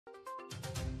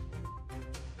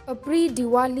A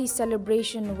pre-Diwali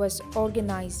celebration was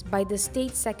organized by the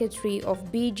State Secretary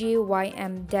of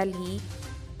BJYM Delhi,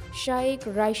 Sheikh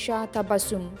Raisha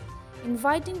Tabassum,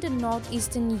 inviting the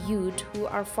Northeastern youth who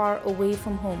are far away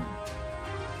from home.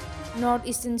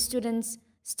 Northeastern students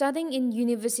studying in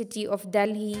University of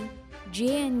Delhi,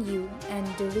 JNU and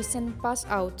the recent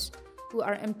pass-outs who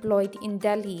are employed in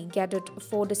Delhi gathered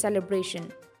for the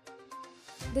celebration.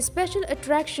 The special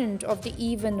attraction of the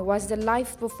event was the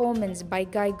live performance by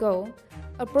Gaigou,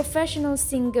 a professional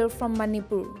singer from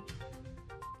Manipur.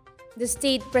 The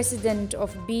state president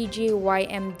of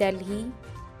BJYM Delhi,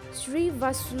 Shri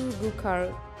Vasu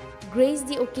Rukhar, graced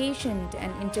the occasion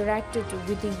and interacted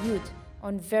with the youth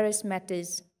on various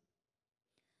matters.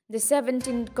 The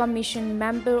 17th Commission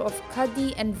member of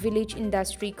Khadi and Village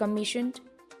Industry Commission,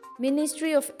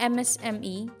 Ministry of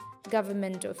MSME,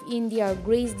 Government of India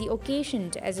graced the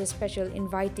occasion as a special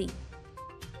invitee.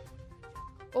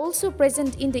 Also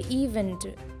present in the event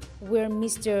were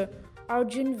Mr.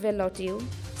 Arjun Velotil,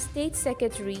 State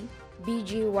Secretary,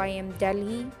 BJYM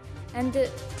Delhi, and the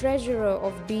Treasurer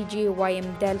of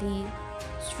BJYM Delhi,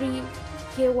 Shri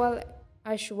Kewal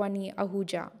Ashwani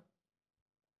Ahuja.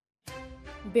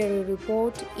 Bureau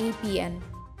Report, APN.